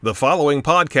The following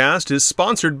podcast is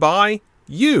sponsored by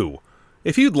you.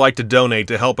 If you'd like to donate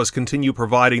to help us continue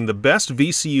providing the best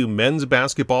VCU men's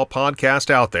basketball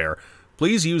podcast out there,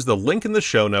 please use the link in the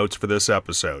show notes for this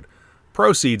episode.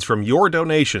 Proceeds from your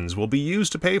donations will be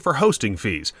used to pay for hosting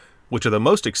fees, which are the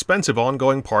most expensive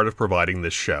ongoing part of providing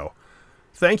this show.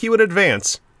 Thank you in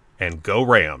advance, and go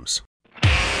Rams!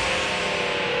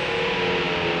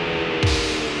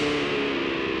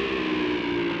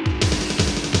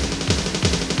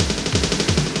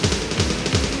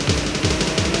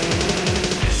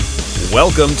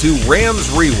 Welcome to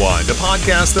Rams Rewind, a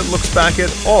podcast that looks back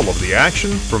at all of the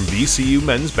action from VCU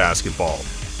men's basketball.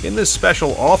 In this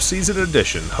special off-season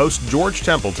edition, host George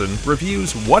Templeton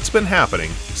reviews what's been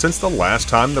happening since the last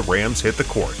time the Rams hit the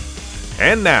court.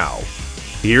 And now,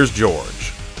 here's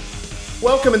George.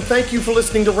 Welcome and thank you for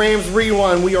listening to Rams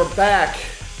Rewind. We are back.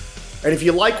 And if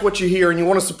you like what you hear and you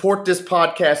want to support this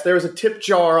podcast, there is a tip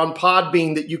jar on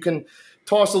Podbean that you can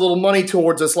toss a little money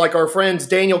towards us, like our friends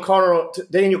Daniel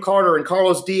Carter and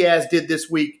Carlos Diaz did this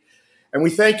week. And we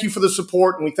thank you for the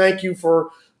support, and we thank you for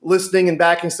listening and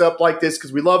backing us up like this,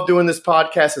 because we love doing this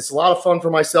podcast. It's a lot of fun for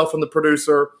myself and the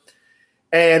producer.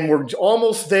 And we're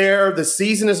almost there. The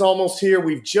season is almost here.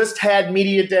 We've just had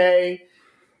Media Day.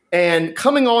 And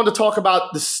coming on to talk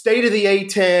about the state of the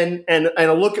A-10 and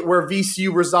a look at where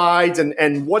VCU resides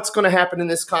and what's going to happen in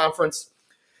this conference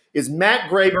is Matt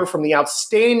Graber from the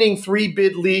outstanding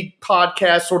 3-Bid League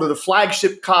podcast, sort of the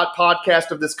flagship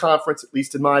podcast of this conference, at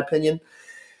least in my opinion.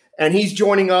 And he's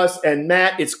joining us. And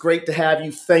Matt, it's great to have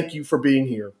you. Thank you for being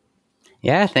here.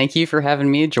 Yeah, thank you for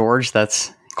having me, George.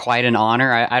 That's quite an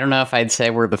honor. I don't know if I'd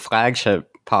say we're the flagship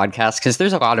podcast, because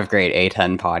there's a lot of great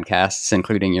A-10 podcasts,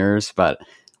 including yours, but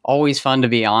always fun to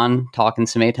be on talking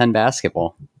some A-10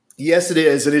 basketball. Yes, it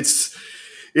is. And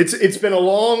It's been a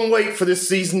long wait for this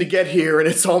season to get here, and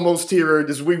it's almost here.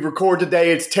 As we record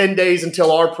today, it's 10 days until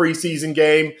our preseason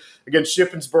game against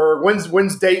Shippensburg.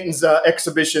 When's Dayton's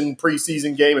exhibition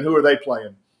preseason game, and who are they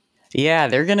playing? Yeah,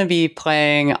 they're going to be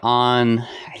playing on,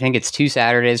 I think it's 2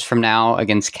 Saturdays from now,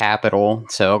 against Capital,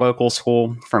 so a local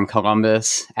school from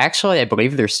Columbus. Actually, I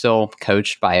believe they're still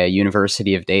coached by a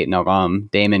University of Dayton alum,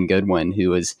 Damon Goodwin, who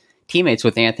was teammates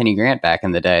with Anthony Grant back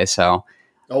in the day. So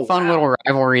fun little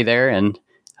rivalry there, and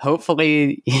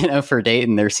hopefully, for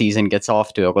Dayton, their season gets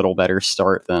off to a little better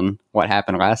start than what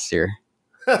happened last year.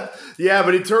 Yeah,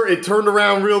 but it turned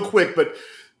around real quick. But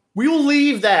we will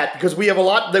leave that, because we have a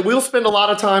lot that we'll spend a lot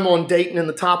of time on Dayton in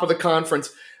the top of the conference.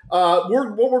 What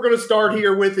we're going to start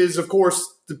here with is, of course,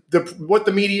 how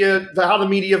the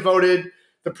media voted,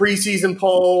 the preseason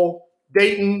poll.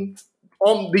 Dayton,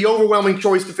 the overwhelming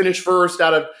choice to finish first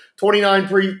out of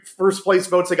 29 first place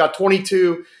votes. They got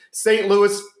 22. St.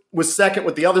 Louis was second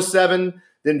with the other 7.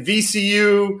 Then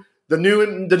VCU, the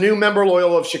new member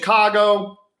Loyola of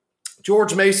Chicago,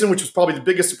 George Mason, which was probably the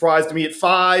biggest surprise to me, at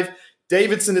 5,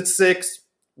 Davidson at 6,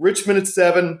 Richmond at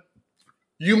 7,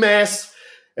 UMass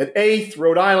at 8th,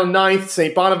 Rhode Island 9th,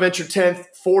 St. Bonaventure 10th,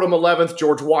 Fordham 11th,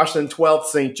 George Washington 12th,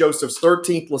 St. Joseph's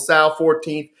 13th, LaSalle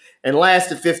 14th, and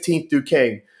last at 15th,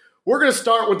 Duquesne. We're going to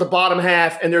start with the bottom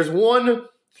half, and there's one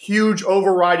huge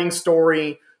overriding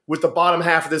story with the bottom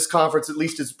half of this conference, at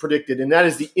least as predicted, and that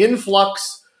is the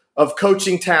influx of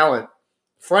coaching talent.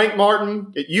 Frank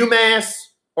Martin at UMass,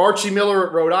 Archie Miller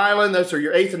at Rhode Island. Those are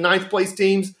your 8th and 9th place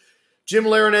teams. Jim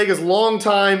Larenega's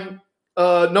longtime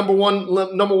number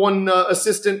one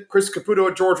assistant, Chris Caputo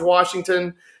at George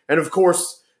Washington, and of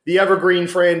course the evergreen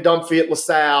Fran Dunphy at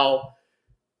LaSalle.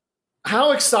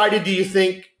 How excited do you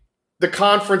think the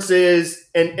conference is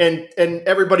and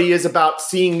everybody is about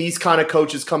seeing these kind of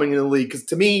coaches coming in the league? Because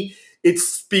to me, it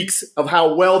speaks of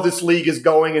how well this league is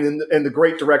going and the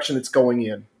great direction it's going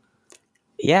in.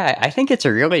 Yeah, I think it's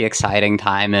a really exciting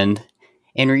time. And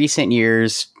in recent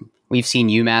years, we've seen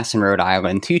UMass and Rhode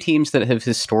Island, 2 teams that have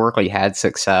historically had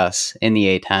success in the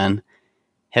A-10,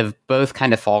 have both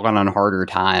kind of fallen on harder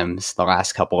times the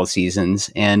last couple of seasons.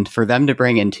 And for them to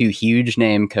bring in 2 huge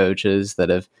name coaches that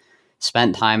have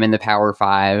spent time in the Power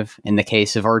 5. In the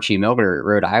case of Archie Miller at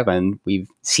Rhode Island, we've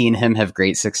seen him have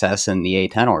great success in the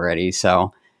A-10 already.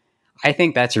 So I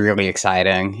think that's really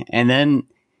exciting. And then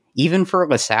even for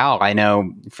LaSalle, I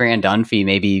know Fran Dunphy,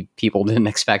 maybe people didn't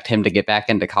expect him to get back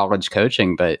into college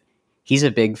coaching, but he's a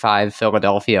Big 5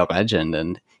 Philadelphia legend,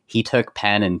 and he took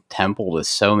Penn and Temple to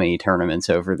so many tournaments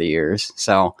over the years.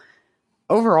 So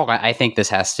overall, I think this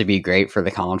has to be great for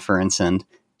the conference, and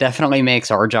definitely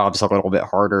makes our jobs a little bit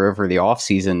harder over the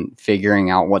offseason, figuring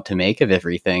out what to make of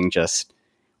everything, just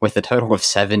with a total of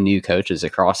 7 new coaches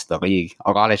across the league.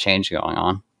 A lot of change going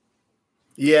on.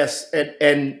 Yes,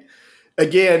 and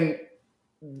again,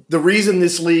 the reason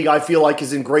this league I feel like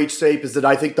is in great shape is that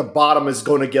I think the bottom is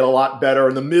going to get a lot better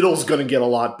and the middle is going to get a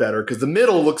lot better because the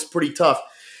middle looks pretty tough.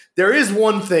 There is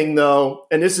one thing though,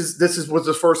 and this was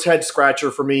the first head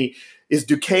scratcher for me, is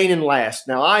Duquesne in last.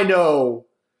 Now I know,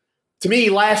 to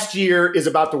me, last year is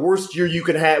about the worst year you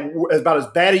can have, about as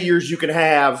bad a year as you can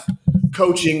have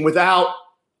coaching without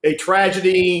a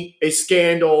tragedy, a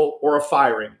scandal, or a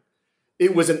firing.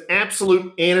 It was an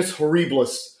absolute annus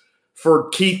horribilis for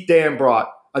Keith Dambrot.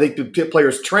 I think the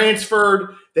players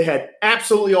transferred. They had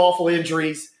absolutely awful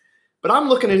injuries. But I'm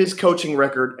looking at his coaching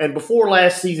record, and before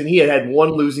last season, he had one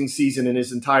losing season in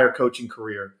his entire coaching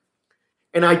career.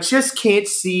 And I just can't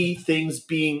see things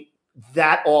being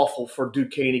that awful for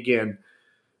Duquesne again.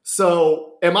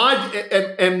 So am I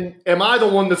the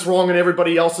one that's wrong and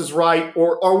everybody else is right?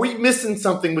 Or are we missing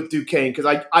something with Duquesne? Because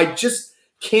I just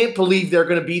can't believe they're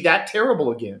going to be that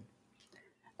terrible again.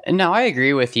 No, I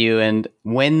agree with you. And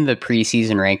when the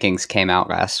preseason rankings came out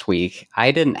last week,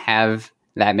 I didn't have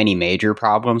that many major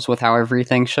problems with how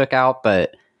everything shook out,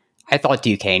 but I thought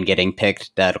Duquesne getting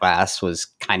picked dead last was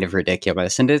kind of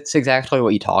ridiculous. And it's exactly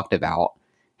what you talked about,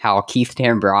 how Keith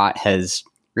Dambrot has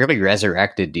really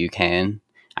resurrected Duquesne.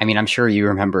 I mean, I'm sure you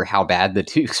remember how bad the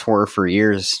Dukes were for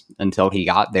years until he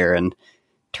got there and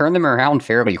turned them around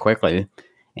fairly quickly.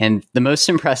 And the most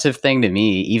impressive thing to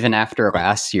me, even after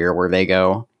last year where they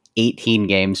go 18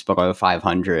 games below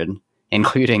 500,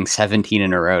 including 17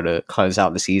 in a row to close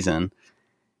out the season,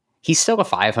 he's still a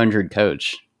 500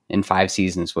 coach in 5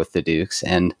 seasons with the Dukes.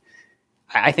 And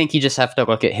I think you just have to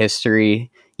look at history.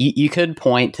 You could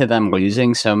point to them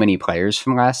losing so many players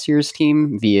from last year's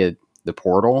team via the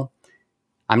portal.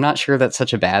 I'm not sure that's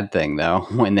such a bad thing, though,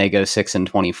 when they go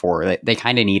 6-24. They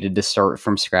kind of needed to start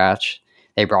from scratch.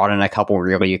 They brought in a couple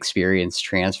really experienced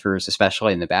transfers,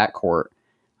 especially in the backcourt.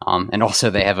 And also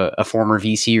they have a former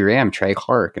VCU Ram, Trey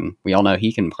Clark, and we all know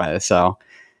he can play. So,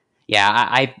 yeah,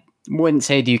 I wouldn't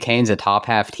say Duquesne's a top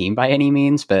half team by any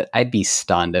means, but I'd be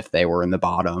stunned if they were in the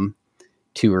bottom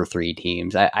 2 or 3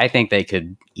 teams. I think they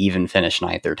could even finish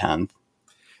 9th or 10th.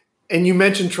 And you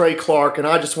mentioned Trey Clark, and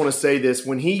I just want to say this.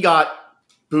 When he got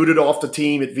booted off the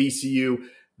team at VCU,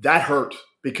 that hurt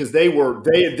because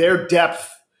their depth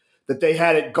that they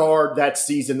had at guard that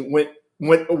season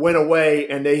went away,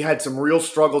 and they had some real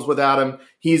struggles without him.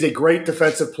 He's a great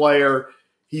defensive player.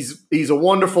 He's a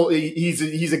wonderful.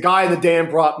 He's a guy in the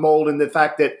Dambrot mold, in the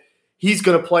fact that he's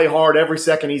going to play hard every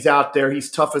second he's out there.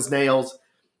 He's tough as nails.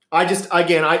 I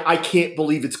can't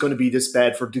believe it's going to be this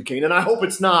bad for Duquesne, and I hope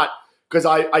it's not, because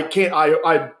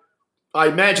I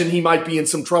imagine he might be in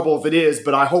some trouble if it is,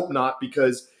 but I hope not,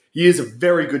 because he is a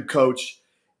very good coach,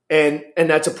 and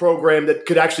that's a program that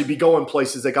could actually be going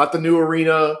places. They got the new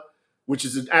arena, which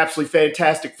is an absolutely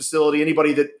fantastic facility.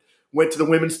 Anybody that went to the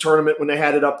women's tournament when they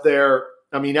had it up there,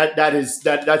 I mean,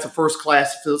 that's a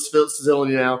first-class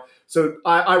facility now. So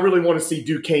I really want to see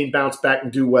Duquesne bounce back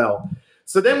and do well.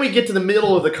 So then we get to the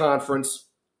middle of the conference.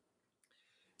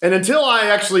 And until I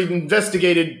actually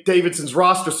investigated Davidson's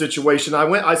roster situation,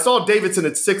 I saw Davidson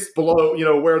at 6th below,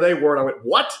 where they were, and I went,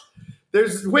 what?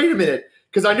 Wait a minute.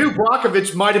 Because I knew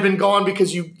Brockovich might have been gone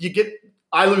because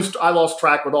I lost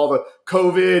track with all the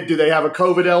COVID. Do they have a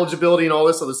COVID eligibility and all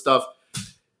this other stuff?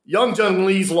 Young Jung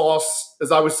Lee's loss,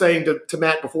 as I was saying to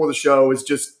Matt before the show, is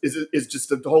just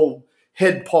the whole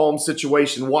head palm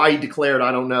situation. Why he declared,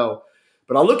 I don't know.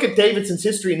 But I look at Davidson's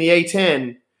history in the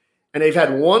A10, and they've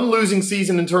had one losing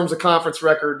season in terms of conference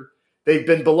record. They've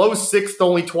been below 6th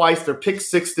only twice. They're picked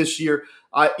 6th this year.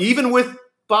 Even with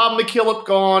Bob McKillop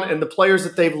gone and the players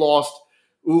that they've lost,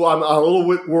 I'm a little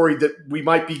bit worried that we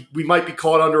might be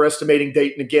caught underestimating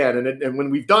Dayton again. And when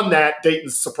we've done that,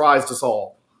 Dayton's surprised us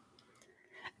all.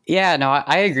 Yeah, no,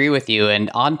 I agree with you. And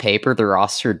on paper, the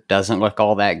roster doesn't look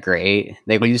all that great.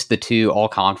 They lose the 2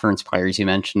 all-conference players you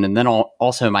mentioned, and then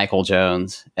also Michael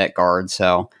Jones at guard.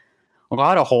 So a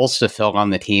lot of holes to fill on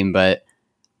the team, but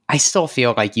I still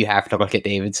feel like you have to look at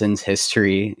Davidson's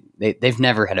history. They've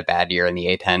never had a bad year in the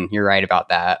A10. You're right about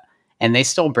that. And they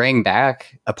still bring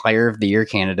back a Player of the Year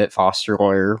candidate, Foster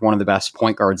Loyer, one of the best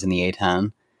point guards in the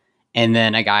A10. And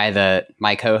then a guy that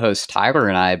my co-host Tyler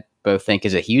and I both think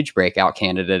is a huge breakout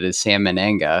candidate is Sam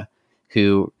Menenga,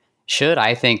 who should,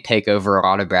 I think, take over a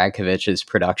lot of Bradkovich's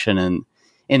production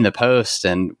in the post.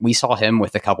 And we saw him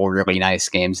with a couple really nice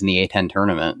games in the A10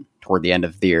 tournament toward the end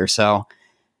of the year. So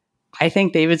I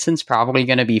think Davidson's probably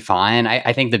going to be fine.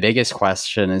 I think the biggest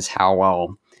question is how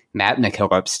well Matt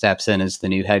McKillop steps in as the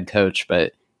new head coach,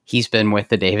 but he's been with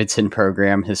the Davidson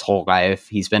program his whole life.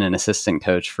 He's been an assistant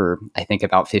coach for, I think,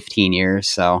 about 15 years.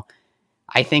 So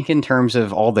I think in terms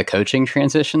of all the coaching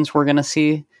transitions we're going to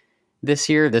see this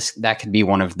year, that could be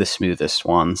one of the smoothest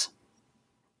ones.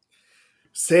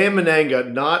 Sam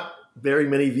Mananga, not very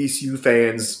many VCU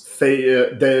fans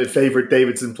the favorite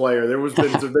Davidson player. There have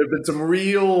been some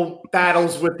real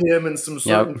battles with him and some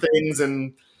certain things,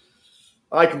 and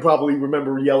I can probably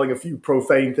remember yelling a few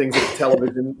profane things at the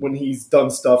television when he's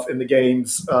done stuff in the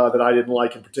games that I didn't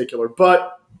like in particular.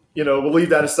 But, we'll leave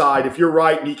that aside. If you're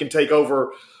right and he can take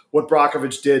over what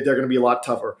Brockovich did, they're going to be a lot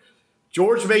tougher.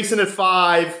 George Mason at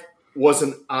 5 was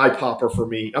an eye-popper for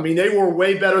me. I mean, they were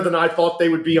way better than I thought they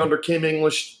would be under Kim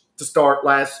English to start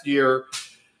last year.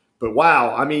 But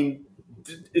wow, I mean,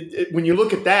 when you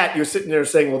look at that, you're sitting there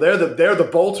saying, well, they're the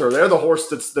bolter. They're the horse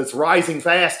that's rising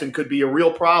fast and could be a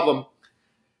real problem.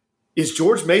 Is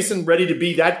George Mason ready to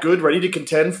be that good, ready to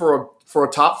contend for a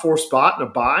top 4 spot and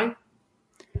a bye?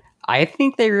 I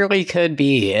think they really could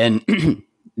be. And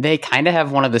they kind of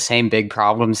have one of the same big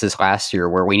problems as last year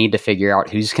where we need to figure out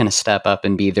who's going to step up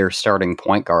and be their starting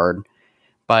point guard.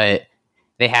 But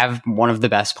they have one of the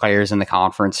best players in the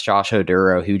conference, Josh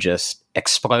Oduro, who just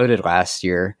exploded last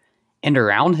year. And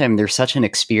around him, there's such an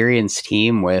experienced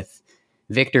team with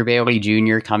Victor Bailey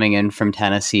Jr. coming in from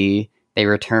Tennessee. They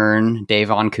return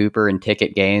Davon Cooper and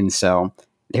Ticket Gaines. So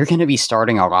they're going to be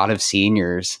starting a lot of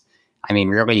seniors. I mean,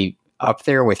 really up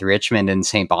there with Richmond and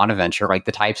St. Bonaventure, like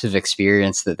the types of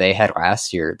experience that they had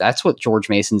last year. That's what George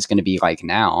Mason's going to be like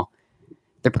now.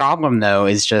 The problem, though,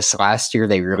 is just last year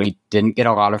they really didn't get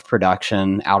a lot of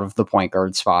production out of the point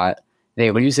guard spot. They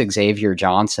lose Xavier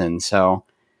Johnson. So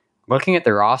looking at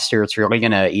the roster, it's really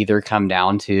going to either come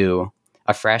down to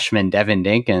a freshman, Devin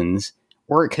Dinkins,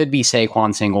 or it could be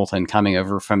Saquon Singleton coming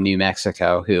over from New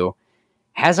Mexico, who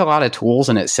has a lot of tools,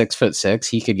 and at 6'6",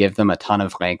 he could give them a ton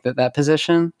of length at that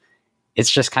position. It's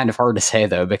just kind of hard to say,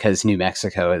 though, because New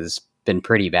Mexico has been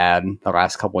pretty bad the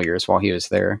last couple of years while he was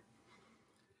there.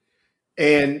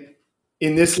 And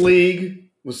in this league,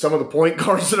 with some of the point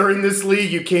guards that are in this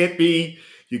league, you can't be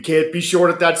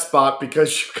short at that spot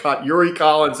because you've got Yuri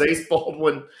Collins, Ace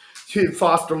Baldwin,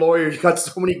 Foster Loyer. You've got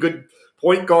so many good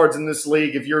point guards in this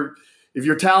league. If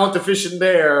you're talent deficient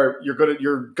there, you're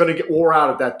gonna get wore out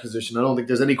at that position. I don't think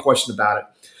there's any question about it.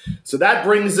 So that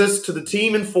brings us to the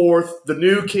team in 4th, the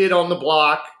new kid on the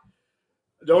block.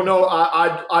 Don't know.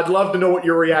 I'd love to know what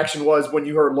your reaction was when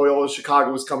you heard Loyola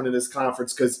Chicago was coming to this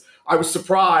conference, because I was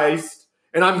surprised,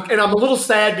 and I'm a little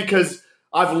sad because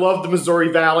I've loved the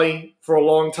Missouri Valley for a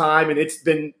long time, and it's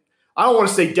been, I don't want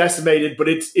to say decimated, but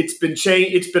it's been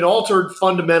changed. It's been altered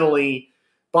fundamentally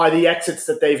by the exits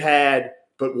that they've had.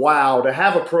 But wow, to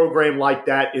have a program like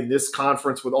that in this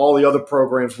conference with all the other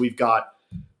programs we've got,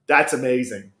 that's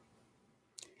amazing.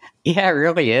 Yeah, it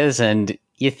really is. And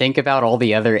you think about all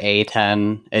the other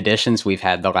A10 editions we've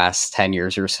had the last 10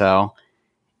 years or so,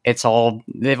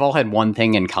 they've all had one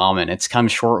thing in common. It's come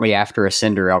shortly after a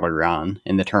Cinderella run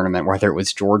in the tournament, whether it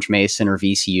was George Mason or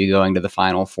VCU going to the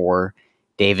Final Four.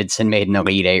 Davidson made an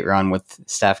Elite 8 run with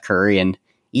Steph Curry, and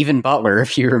even Butler,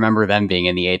 if you remember them being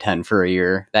in the A10 for a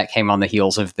year. That came on the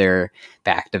heels of their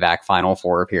back-to-back Final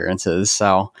Four appearances.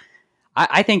 So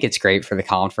I think it's great for the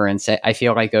conference. I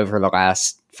feel like over the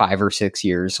last 5 or 6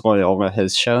 years, Loyola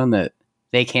has shown that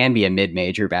they can be a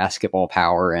mid-major basketball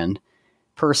power. And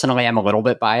personally, I'm a little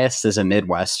bit biased as a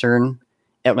Midwestern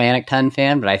Atlantic 10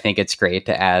 fan, but I think it's great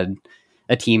to add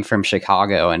a team from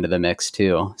Chicago into the mix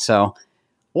too. So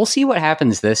we'll see what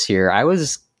happens this year. I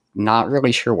was not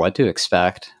really sure what to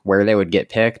expect, where they would get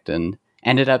picked, and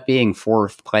ended up being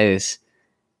 4th place.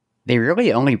 They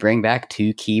really only bring back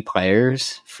 2 key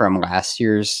players from last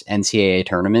year's NCAA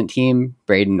tournament team,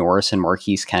 Braden Norris and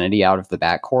Marquise Kennedy, out of the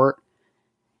backcourt.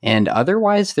 And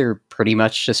otherwise, they're pretty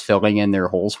much just filling in their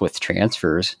holes with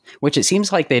transfers, which it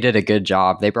seems like they did a good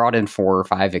job. They brought in 4 or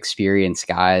 5 experienced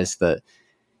guys that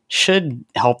should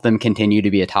help them continue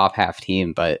to be a top half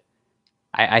team, but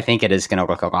I think it is going to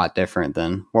look a lot different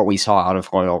than what we saw out of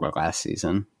Loyola last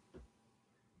season.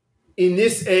 In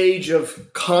this age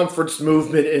of conference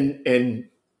movement, and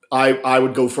I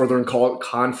would go further and call it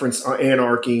conference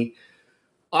anarchy,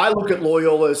 I look at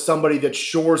Loyola as somebody that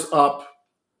shores up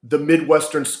the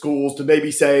Midwestern schools to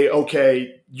maybe say,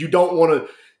 okay, you don't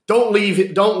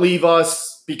leave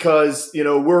us because,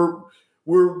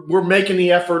 we're making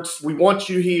the efforts. We want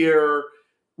you here.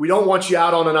 We don't want you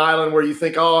out on an island where you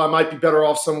think, oh, I might be better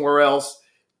off somewhere else.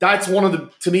 There's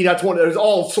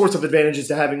all sorts of advantages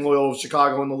to having Loyola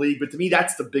Chicago in the league, but to me,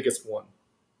 that's the biggest one.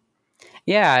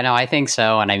 Yeah, no, I think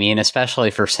so. And I mean,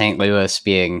 especially for St. Louis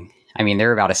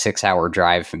they're about a 6-hour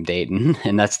drive from Dayton,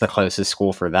 and that's the closest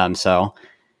school for them. So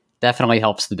definitely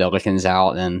helps the Billikens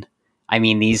out. And I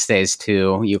mean, these days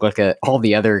too, you look at all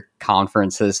the other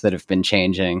conferences that have been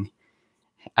changing.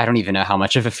 I don't even know how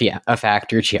much of a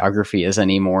factor geography is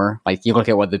anymore. Like, you look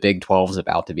at what the Big 12 is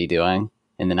about to be doing,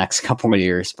 in the next couple of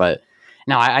years. But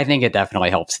no, I think it definitely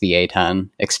helps the A10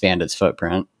 expand its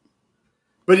footprint.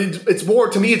 But it's more,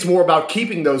 to me, it's more about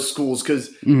keeping those schools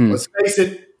because let's face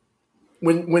it,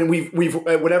 when we've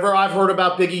whenever I've heard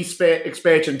about Big East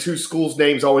expansion, two schools'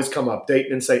 names always come up: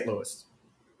 Dayton and St. Louis.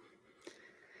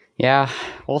 Yeah,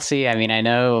 we'll see. I mean,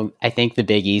 I think the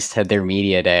Big East had their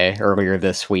media day earlier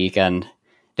this week, and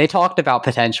they talked about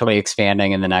potentially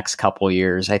expanding in the next couple of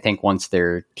years. I think once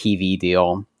their TV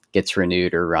deal gets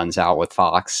renewed or runs out with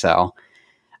Fox. So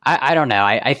I don't know.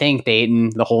 I think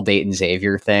Dayton, the whole Dayton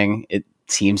Xavier thing, it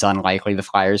seems unlikely the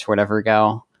Flyers would ever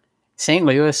go. St.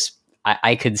 Louis,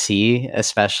 I could see,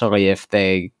 especially if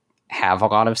they have a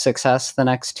lot of success the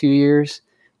next 2 years.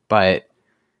 But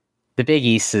the Big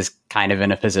East is kind of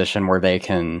in a position where they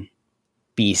can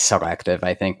be selective,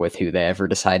 I think, with who they ever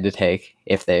decide to take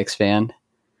if they expand.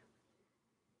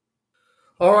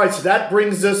 All right, so that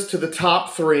brings us to the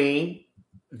top three.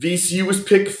 VCU was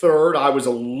picked third. I was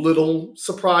a little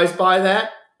surprised by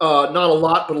that. Not a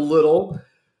lot, but a little.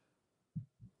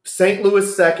 St.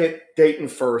 Louis second, Dayton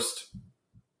first.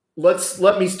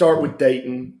 Let me start with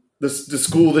Dayton, the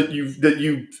school that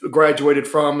you graduated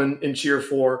from and cheer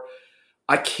for.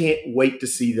 I can't wait to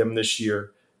see them this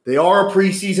year. They are a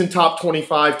preseason top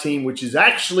 25 team, which is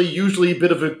actually usually a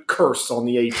bit of a curse on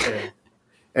the A10.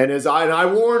 And as I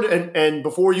warned, and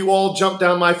before you all jumped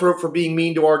down my throat for being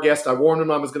mean to our guest, I warned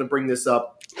them I was going to bring this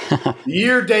up. The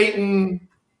year Dayton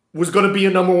was going to be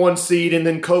a number one seed, and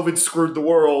then COVID screwed the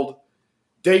world.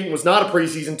 Dayton was not a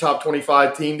preseason top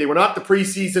 25 team. They were not the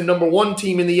preseason number one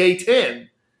team in the A10.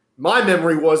 My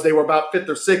memory was they were about fifth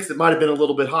or sixth. It might have been a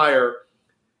little bit higher.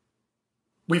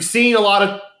 We've seen a lot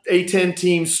of A10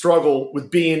 teams struggle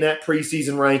with being that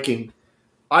preseason ranking.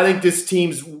 I think this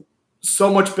team's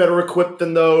so much better equipped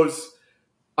than those.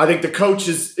 I think the coach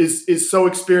is so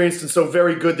experienced and so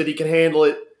very good that he can handle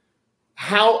it.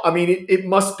 It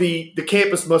must be, the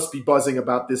campus must be buzzing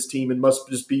about this team and must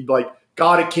just be like,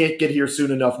 God, it can't get here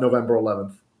soon enough, November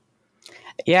 11th.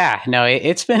 Yeah, no,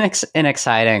 it's been an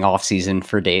exciting offseason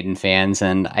for Dayton fans,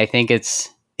 and I think it's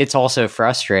also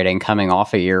frustrating coming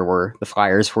off a year where the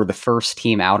Flyers were the first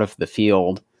team out of the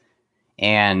field,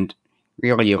 and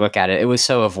really you look at it, it was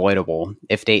so avoidable.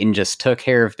 If Dayton just took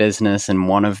care of business in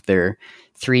one of their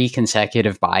 3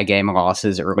 consecutive bye game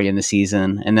losses early in the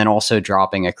season, and then also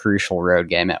dropping a crucial road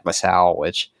game at LaSalle,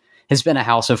 which has been a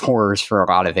house of horrors for a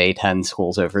lot of A10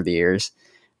 schools over the years.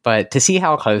 But to see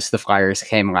how close the Flyers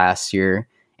came last year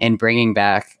and bringing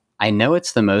back, I know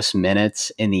it's the most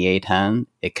minutes in the A10.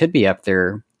 It could be up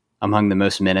there among the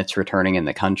most minutes returning in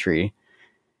the country.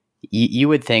 You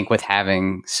would think with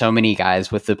having so many guys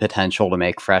with the potential to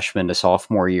make freshman to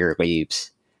sophomore year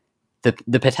leaps,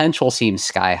 the potential seems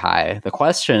sky high. The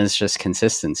question is just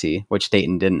consistency, which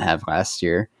Dayton didn't have last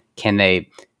year. Can they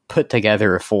put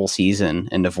together a full season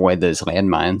and avoid those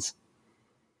landmines?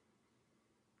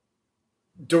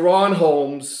 DaRon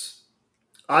Holmes,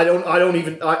 I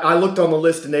looked on the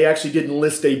list and they actually didn't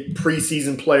list a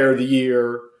preseason player of the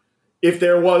year. If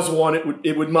there was one,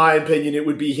 it would, my opinion, it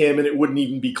would be him, and it wouldn't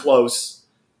even be close.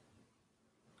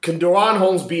 Can DaRon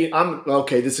Holmes be?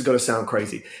 This is going to sound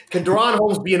crazy. Can DaRon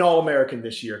Holmes be an All-American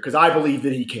this year? Because I believe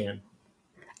that he can.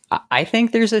 I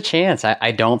think there's a chance.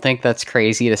 I don't think that's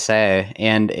crazy to say,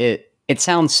 and it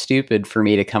sounds stupid for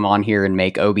me to come on here and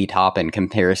make Obi Toppin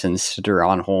comparisons to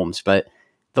DaRon Holmes, but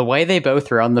the way they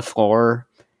both run the floor,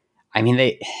 I mean,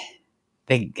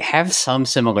 they have some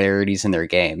similarities in their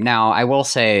game. Now, I will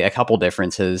say a couple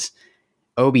differences.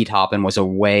 Obi Toppin was a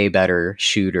way better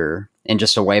shooter and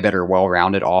just a way better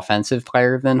well-rounded offensive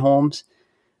player than Holmes.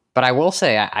 But I will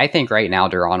say, I think right now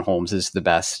DaRon Holmes is the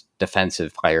best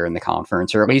defensive player in the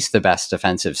conference, or at least the best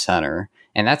defensive center.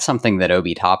 And that's something that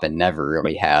Obi Toppin never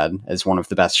really had as one of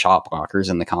the best shot blockers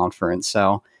in the conference.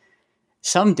 So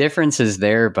some differences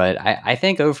there, but I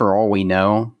think overall we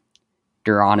know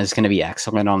DaRon is going to be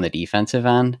excellent on the defensive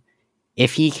end.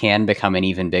 If he can become an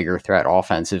even bigger threat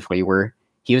offensively, where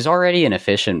he was already an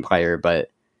efficient player, but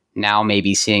now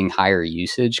maybe seeing higher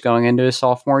usage going into his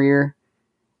sophomore year,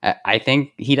 I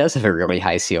think he does have a really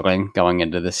high ceiling going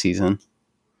into the season.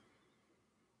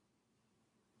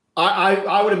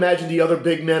 I would imagine the other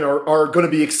big men are going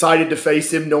to be excited to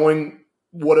face him, knowing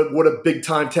what a big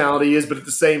time talent he is. But at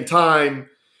the same time,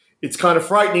 it's kind of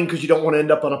frightening because you don't want to end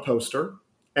up on a poster.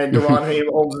 And DaRon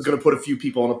Holmes is going to put a few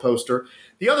people on a poster.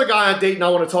 The other guy on Dayton I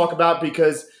want to talk about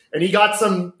he got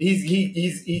some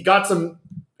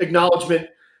acknowledgement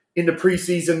in the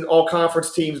preseason all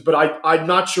conference teams, but I'm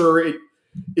not sure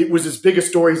it was as big a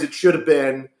story as it should have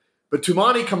been. But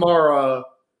Toumani Camara,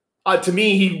 to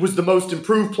me, he was the most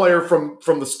improved player from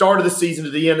the start of the season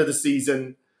to the end of the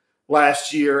season.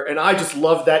 last year, and I just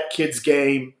love that kid's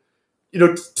game.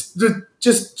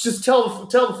 Just tell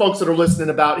the folks that are listening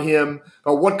about him,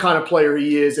 what kind of player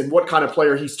he is and what kind of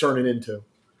player he's turning into.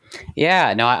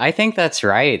 Yeah, no, I think that's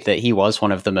right, that he was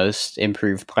one of the most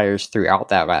improved players throughout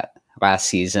that last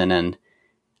season. And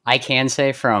I can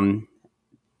say from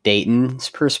Dayton's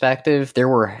perspective, there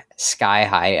were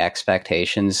sky-high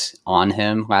expectations on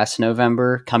him last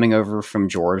November, coming over from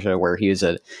Georgia, where he was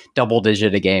a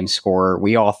double-digit-a-game scorer.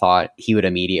 We all thought he would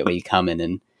immediately come in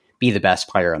and be the best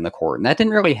player on the court, and that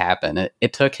didn't really happen.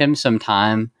 It took him some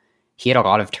time. He had a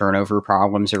lot of turnover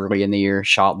problems early in the year,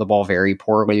 shot the ball very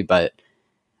poorly, but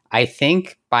I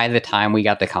think by the time we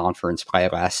got to conference play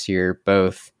last year,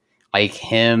 both like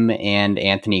him and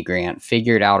Anthony Grant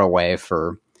figured out a way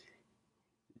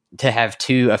to have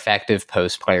two effective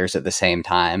post players at the same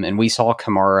time. And we saw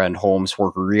Kamara and Holmes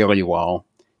work really well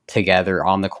together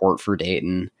on the court for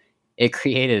Dayton. It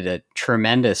created a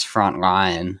tremendous front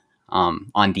line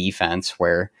on defense,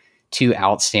 where two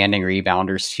outstanding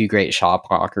rebounders, two great shot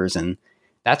blockers, and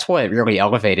that's what really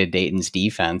elevated Dayton's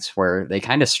defense, where they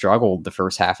kind of struggled the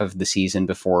first half of the season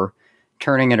before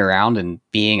turning it around and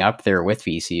being up there with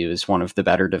VCU as one of the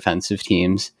better defensive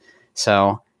teams.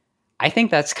 So I think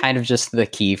that's kind of just the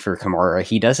key for Kamara.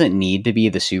 He doesn't need to be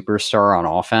the superstar on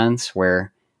offense,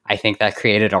 where I think that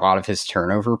created a lot of his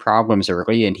turnover problems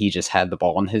early, and he just had the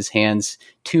ball in his hands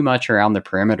too much around the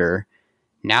perimeter.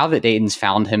 Now that Dayton's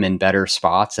found him in better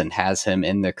spots and has him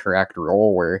in the correct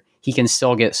role where he can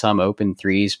still get some open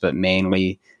threes, but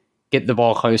mainly get the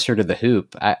ball closer to the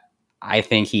hoop, I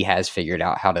think he has figured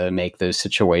out how to make those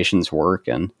situations work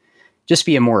and just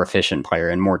be a more efficient player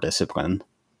and more disciplined.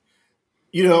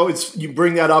 You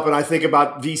bring that up, and I think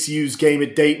about VCU's game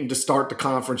at Dayton to start the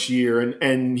conference year,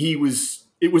 and it was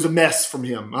a mess from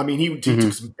him. I mean, he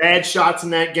took some bad shots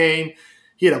in that game.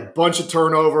 He had a bunch of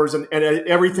turnovers, and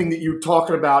everything that you're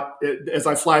talking about as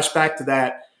I flash back to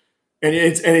that. And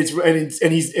he's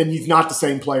not the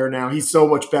same player now. He's so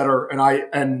much better.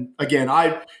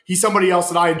 He's somebody else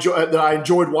that I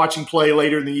enjoyed watching play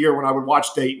later in the year when I would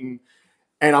watch Dayton,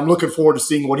 and I'm looking forward to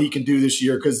seeing what he can do this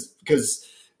year because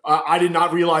I did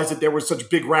not realize that there were such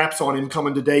big raps on him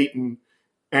coming to Dayton,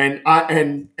 and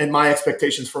my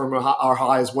expectations for him are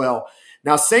high as well.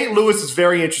 Now, St. Louis is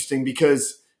very interesting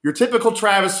because your typical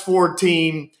Travis Ford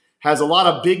team has a lot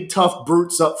of big, tough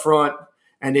brutes up front,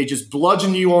 and they just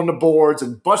bludgeon you on the boards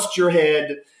and bust your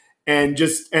head and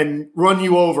run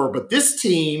you over. But this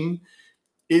team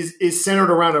is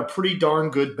centered around a pretty darn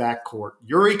good backcourt.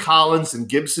 Yuri Collins and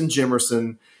Gibson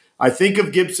Jimerson. I think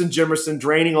of Gibson Jimerson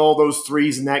draining all those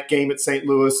threes in that game at St.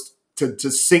 Louis to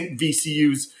sink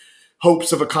VCU's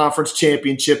hopes of a conference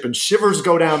championship, and shivers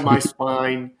go down my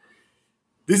spine.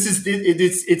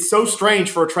 It's so strange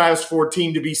for a Travis Ford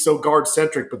team to be so guard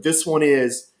centric, but this one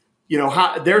is.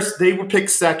 They were picked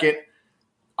second.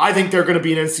 I think they're going to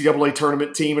be an NCAA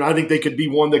tournament team, and I think they could be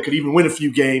one that could even win a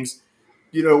few games.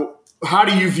 How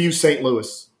do you view St.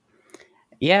 Louis?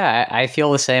 Yeah, I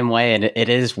feel the same way, and it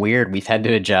is weird. We've had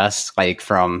to adjust,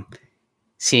 from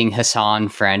seeing Hassan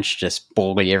French just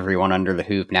bully everyone under the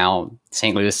hoop. Now,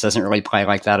 St. Louis doesn't really play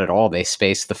like that at all. They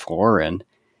space the floor, and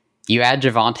you add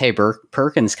Javonte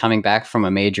Perkins coming back from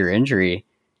a major injury.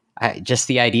 Just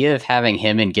the idea of having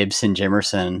him and Gibson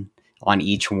Jimerson on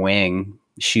each wing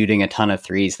shooting a ton of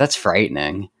threes, that's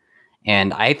frightening.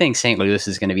 And I think St. Louis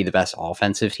is going to be the best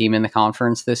offensive team in the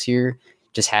conference this year.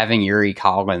 Just having Yuri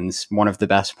Collins, one of the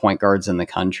best point guards in the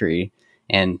country,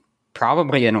 and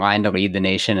probably in line to lead the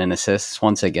nation in assists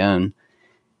once again.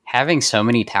 Having so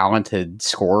many talented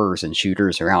scorers and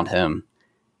shooters around him,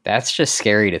 that's just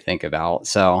scary to think about.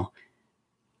 So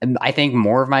I think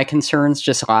more of my concerns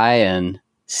just lie in,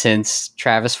 since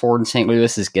Travis Ford and St.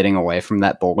 Louis is getting away from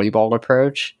that bully ball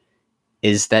approach,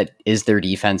 is their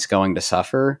defense going to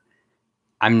suffer?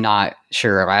 I'm not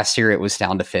sure. Last year it was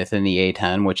down to 5th in the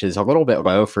A-10, which is a little bit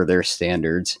low for their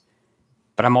standards.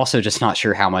 But I'm also just not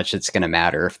sure how much it's going to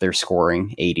matter if they're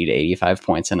scoring 80 to 85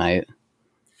 points a night.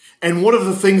 And one of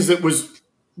the things that was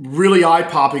really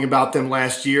eye-popping about them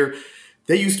last year,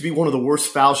 they used to be one of the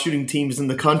worst foul shooting teams in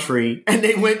the country. And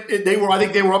I think they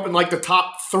were up in the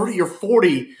top 30 or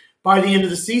 40 by the end of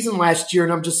the season last year.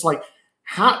 And I'm just like,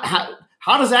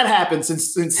 how does that happen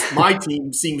since my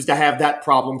team seems to have that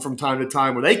problem from time to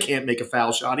time where they can't make a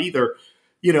foul shot either?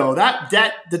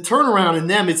 That the turnaround in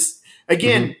them, it's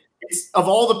of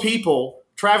all the people,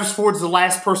 Travis Ford's the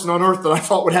last person on earth that I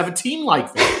thought would have a team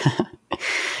like that.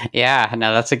 Yeah,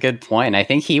 no, that's a good point. I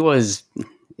think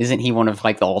isn't he one of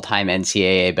the all-time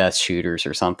NCAA best shooters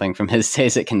or something from his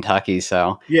days at Kentucky?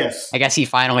 So yes, I guess he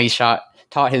finally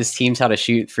taught his teams how to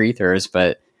shoot free throws,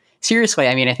 but seriously,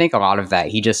 I mean, I think a lot of that,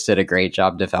 he just did a great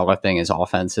job developing his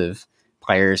offensive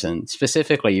players, and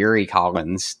specifically Yuri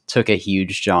Collins took a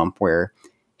huge jump where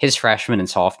his freshman and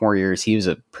sophomore years, he was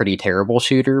a pretty terrible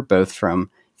shooter, both from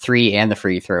three and the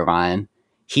free throw line.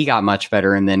 He got much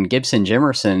better. And then Gibson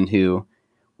Jimerson, who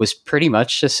was pretty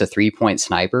much just a 3-point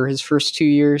sniper his first 2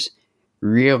 years,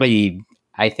 really,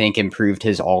 I think, improved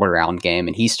his all-around game.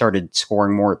 And he started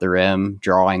scoring more at the rim,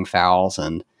 drawing fouls.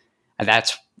 And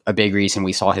that's a big reason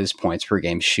we saw his points per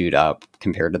game shoot up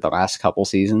compared to the last couple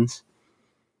seasons.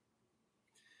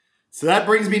 So that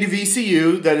brings me to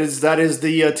VCU. That is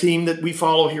the team that we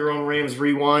follow here on Rams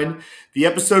Rewind. The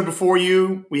episode before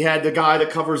you, we had the guy that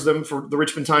covers them for the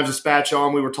Richmond Times-Dispatch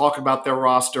on. We were talking about their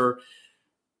roster.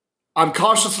 I'm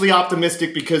cautiously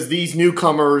optimistic because these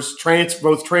newcomers,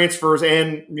 both transfers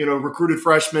and recruited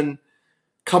freshmen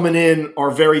coming in, are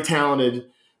very talented.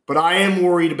 But I am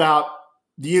worried about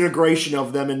the integration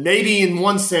of them, and maybe in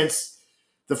one sense,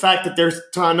 the fact that their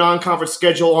non-conference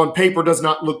schedule on paper does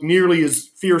not look nearly as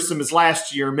fearsome as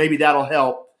last year, maybe that'll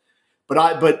help.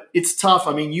 But it's tough.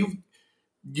 I mean,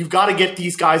 you've got to get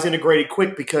these guys integrated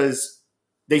quick because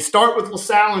they start with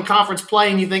LaSalle in conference play,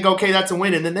 and you think, okay, that's a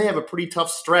win, and then they have a pretty tough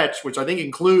stretch, which I think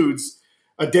includes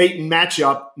a Dayton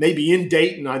matchup, maybe in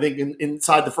Dayton. I think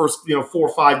inside the first 4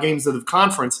 or 5 games of the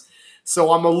conference.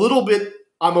 So I'm a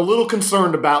little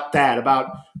concerned about that,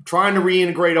 about trying to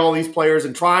reintegrate all these players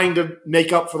and trying to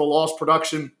make up for the lost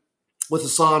production with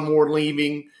Hassan Ward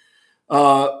leaving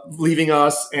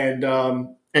us and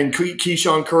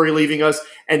Keyshawn Curry leaving us.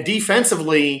 And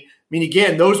defensively, I mean,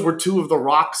 again, those were 2 of the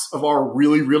rocks of our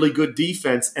really, really good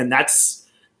defense. And that's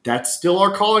still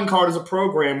our calling card as a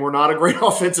program. We're not a great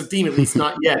offensive team, at least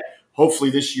not yet. Hopefully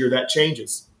this year that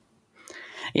changes.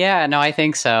 Yeah, no, I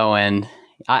think so. And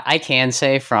I can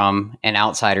say from an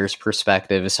outsider's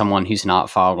perspective, as someone who's not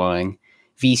following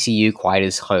VCU quite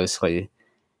as closely,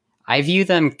 I view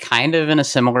them kind of in a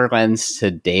similar lens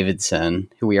to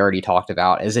Davidson, who we already talked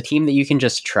about, as a team that you can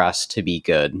just trust to be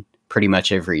good pretty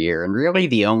much every year. And really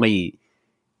the only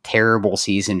terrible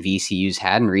season VCU's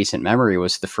had in recent memory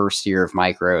was the first year of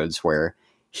Mike Rhodes, where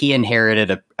he inherited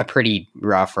a pretty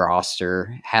rough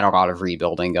roster, had a lot of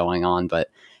rebuilding going on, but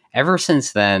ever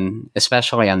since then,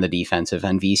 especially on the defensive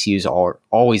end, VCU's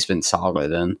always been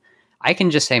solid. And I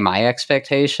can just say my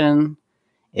expectation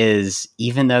is,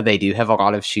 even though they do have a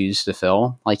lot of shoes to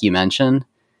fill, like you mentioned,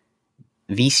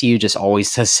 VCU just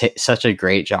always does such a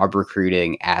great job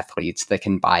recruiting athletes that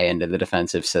can buy into the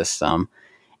defensive system.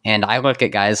 And I look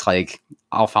at guys like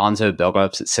Alfonso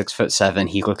Billups at 6'7",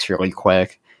 he looks really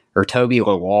quick, or Toby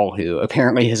Lawal, who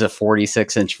apparently has a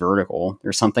 46-inch vertical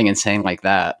or something insane like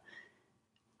that.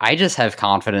 I just have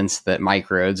confidence that Mike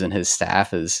Rhodes and his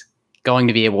staff is going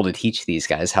to be able to teach these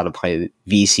guys how to play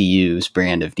VCU's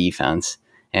brand of defense.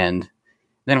 And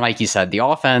then, like you said, the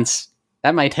offense,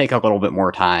 that might take a little bit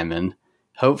more time. And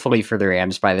hopefully for the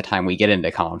Rams, by the time we get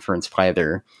into conference play,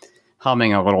 they're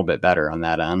humming a little bit better on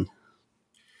that end.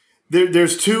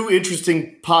 There's 2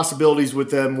 interesting possibilities with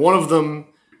them. One of them,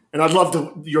 and I'd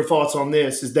love your thoughts on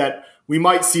this, is that we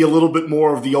might see a little bit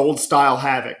more of the old style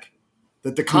Havoc.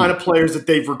 That the kind of players that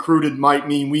they've recruited might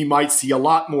mean we might see a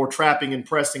lot more trapping and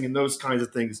pressing and those kinds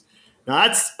of things. Now,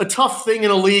 that's a tough thing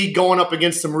in a league going up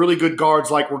against some really good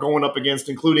guards like we're going up against,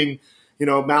 including,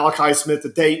 Malachi Smith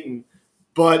at Dayton.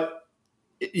 But,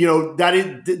 that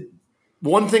is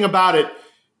one thing about it.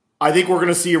 I think we're going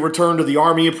to see a return to the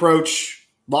Army approach,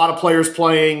 a lot of players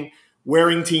playing,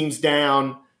 wearing teams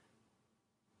down.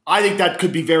 I think that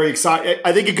could be very exciting.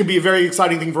 I think it could be a very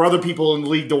exciting thing for other people in the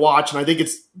league to watch. And I think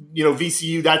it's,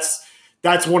 VCU,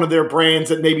 that's one of their brands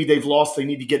that maybe they've lost. They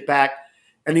need to get back.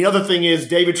 And the other thing is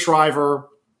David Shriver,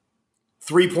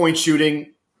 3-point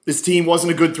shooting. This team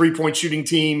wasn't a good 3-point shooting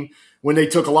team when they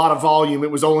took a lot of volume.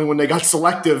 It was only when they got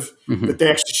selective that they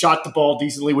actually shot the ball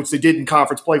decently, which they did in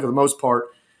conference play for the most part.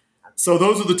 So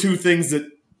those are the 2 things that,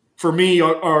 for me,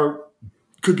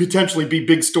 could potentially be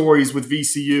big stories with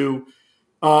VCU.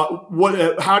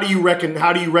 How do you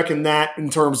reckon that in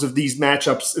terms of these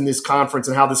matchups in this conference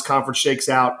and how this conference shakes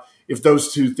out if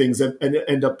those 2 things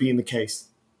end up being the case?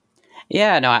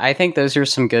 Yeah, no, I think those are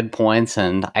some good points.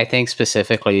 And I think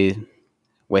specifically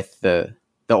with the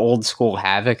old school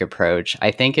Havoc approach,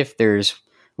 I think if there's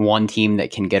one team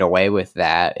that can get away with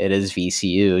that, it is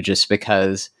VCU, just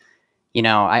because,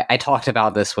 I talked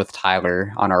about this with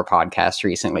Tyler on our podcast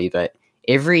recently, but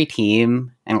every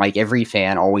team and every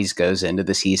fan always goes into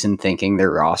the season thinking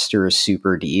their roster is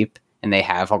super deep and they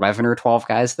have 11 or 12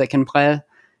 guys that can play.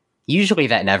 Usually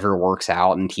that never works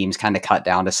out and teams kind of cut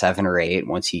down to 7 or 8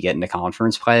 once you get into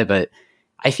conference play. But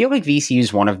I feel like VCU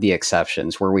is one of the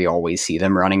exceptions where we always see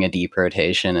them running a deep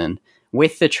rotation. And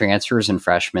with the transfers and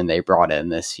freshmen they brought in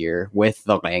this year, with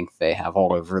the length they have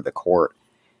all over the court,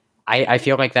 I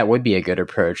feel like that would be a good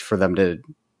approach for them to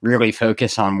really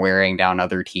focus on wearing down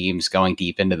other teams, going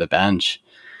deep into the bench.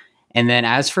 And then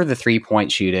as for the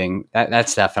 3-point shooting,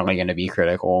 that's definitely going to be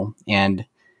critical. And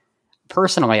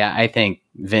personally, I think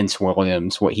Vince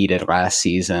Williams, what he did last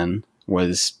season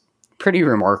was pretty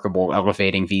remarkable,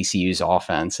 elevating VCU's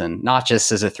offense, and not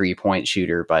just as a 3-point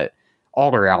shooter, but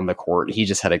all around the court. He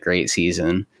just had a great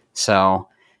season. So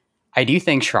I do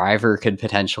think Shriver could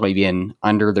potentially be an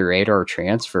under the radar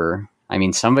transfer. I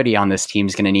mean, somebody on this team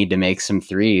is going to need to make some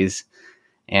threes,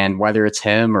 and whether it's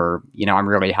him or, I'm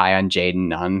really high on Jaden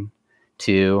Nunn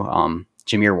too.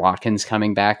 Jameer Watkins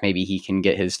coming back, maybe he can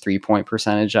get his 3-point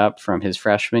percentage up from his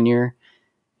freshman year.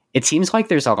 It seems like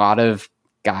there's a lot of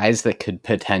guys that could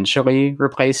potentially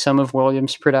replace some of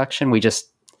Williams' production. We just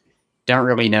don't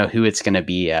really know who it's going to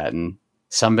be yet, and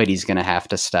somebody's going to have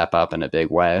to step up in a big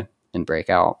way and break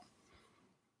out.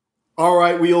 All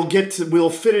right, we'll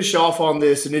finish off on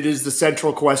this, and it is the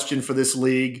central question for this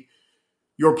league.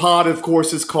 Your pod, of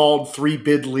course, is called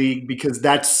 3-Bid League because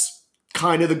that's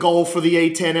kind of the goal for the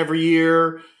A10 every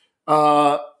year.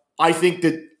 I think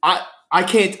that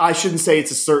I shouldn't say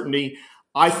it's a certainty.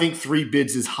 I think 3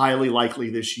 bids is highly likely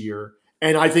this year.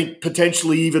 And I think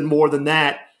potentially even more than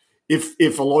that,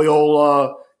 if a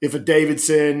Loyola, if a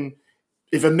Davidson,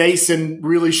 if a Mason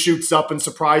really shoots up and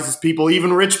surprises people,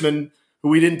 even Richmond, who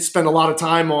we didn't spend a lot of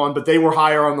time on, but they were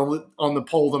higher on the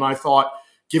poll than I thought,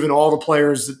 given all the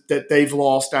players that they've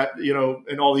lost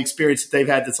and all the experience that they've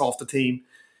had that's off the team.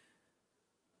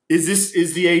 Is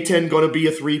the A10 going to be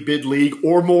a 3-bid league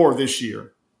or more this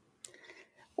year?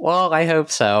 Well, I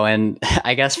hope so. And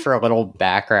I guess for a little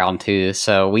background too.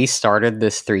 So we started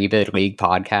this 3-Bid League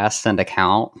podcast and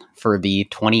account for the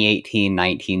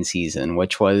 2018-19 season,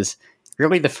 which was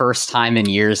really the first time in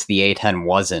years the A10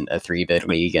 wasn't a 3-bid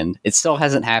league. And it still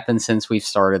hasn't happened since we've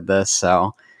started this.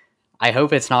 So I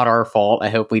hope it's not our fault. I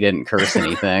hope we didn't curse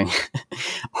anything.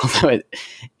 Although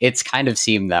it's kind of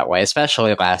seemed that way,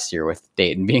 especially last year with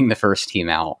Dayton being the first team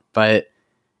out. But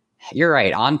you're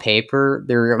right. On paper,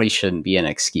 there really shouldn't be an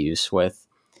excuse with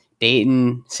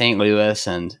Dayton, St. Louis,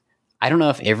 and I don't know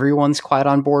if everyone's quite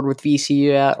on board with VCU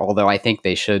yet, although I think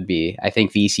they should be. I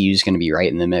think VCU is going to be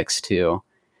right in the mix too.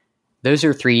 Those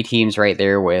are 3 teams right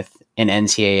there with an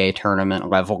NCAA tournament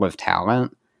level of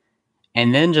talent.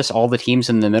 And then just all the teams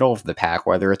in the middle of the pack,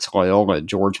 whether it's Loyola,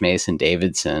 George Mason,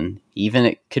 Davidson, even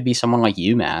it could be someone like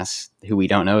UMass, who we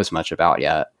don't know as much about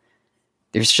yet.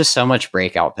 There's just so much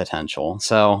breakout potential.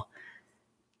 So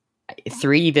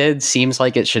 3 bids seems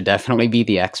like it should definitely be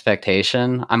the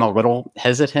expectation. I'm a little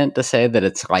hesitant to say that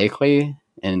it's likely,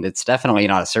 and it's definitely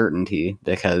not a certainty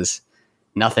because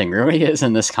nothing really is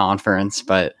in this conference,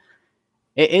 but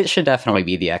it should definitely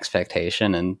be the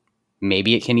expectation, and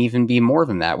maybe it can even be more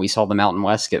than that. We saw the Mountain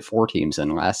West get 4 teams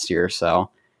in last year, so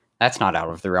that's not out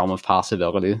of the realm of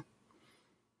possibility.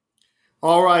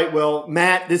 All right, well,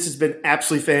 Matt, this has been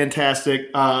absolutely fantastic.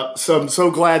 So I'm so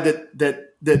glad that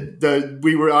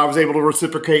I was able to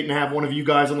reciprocate and have one of you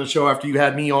guys on the show after you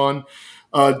had me on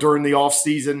during the off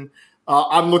season.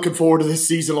 I'm looking forward to this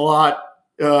season a lot,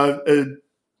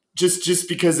 just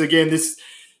because again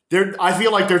I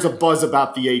feel like there's a buzz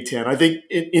about the A10. I think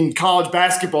in college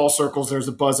basketball circles there's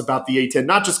a buzz about the A10,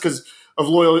 not just because of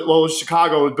Loyola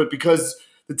Chicago, but because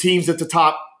the teams at the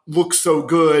top look so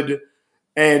good,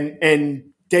 and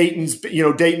Dayton's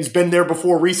been there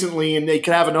before recently, and they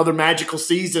could have another magical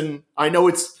season. I know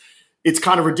it's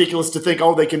kind of ridiculous to think,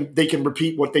 they can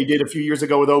repeat what they did a few years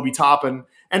ago with Obi Toppin,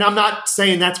 and I'm not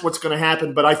saying that's what's going to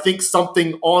happen, but I think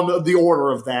something on the order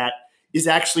of that is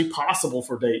actually possible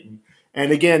for Dayton.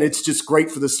 And again, it's just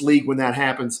great for this league when that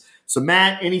happens. So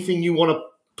Matt, anything you want to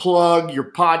plug,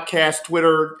 your podcast,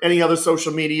 Twitter, any other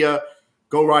social media,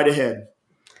 go right ahead.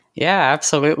 Yeah,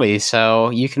 absolutely. So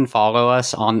you can follow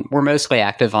us we're mostly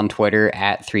active on Twitter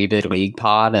at 3-Bid League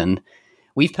Pod, and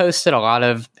we've posted a lot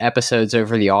of episodes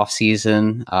over the off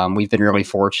season. We've been really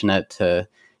fortunate to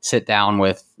sit down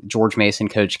with George Mason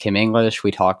coach Kim English.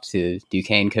 We talked to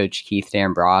Duquesne coach Keith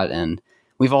Dambrot, and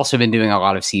we've also been doing a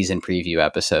lot of season preview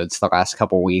episodes the last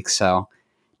couple weeks. So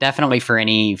definitely for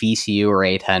any VCU or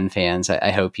A10 fans,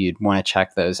 I hope you'd want to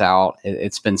check those out.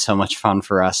 It's been so much fun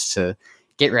for us to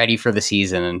get ready for the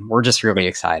season, and we're just really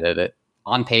excited.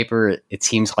 On paper, it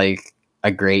seems like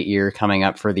a great year coming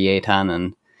up for the A10,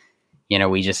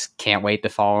 and we just can't wait to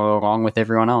follow along with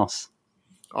everyone else.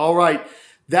 All right.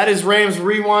 That is Rams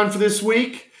Rewind for this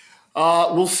week.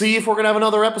 We'll see if we're going to have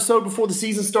another episode before the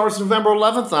season starts November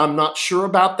 11th. I'm not sure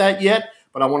about that yet,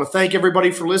 but I want to thank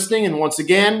everybody for listening. And once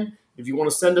again, if you want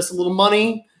to send us a little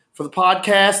money, for the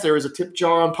podcast. There is a tip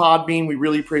jar on Podbean. We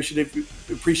really appreciate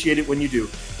it when you do.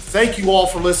 Thank you all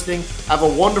for listening. Have a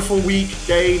wonderful week,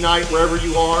 day, night, wherever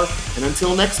you are. And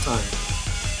until next time.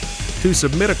 To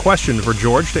submit a question for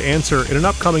George to answer in an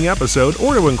upcoming episode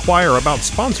or to inquire about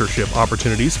sponsorship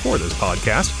opportunities for this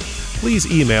podcast,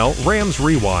 please email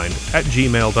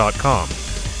ramsrewind@gmail.com.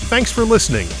 Thanks for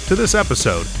listening to this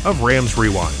episode of Rams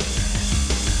Rewind.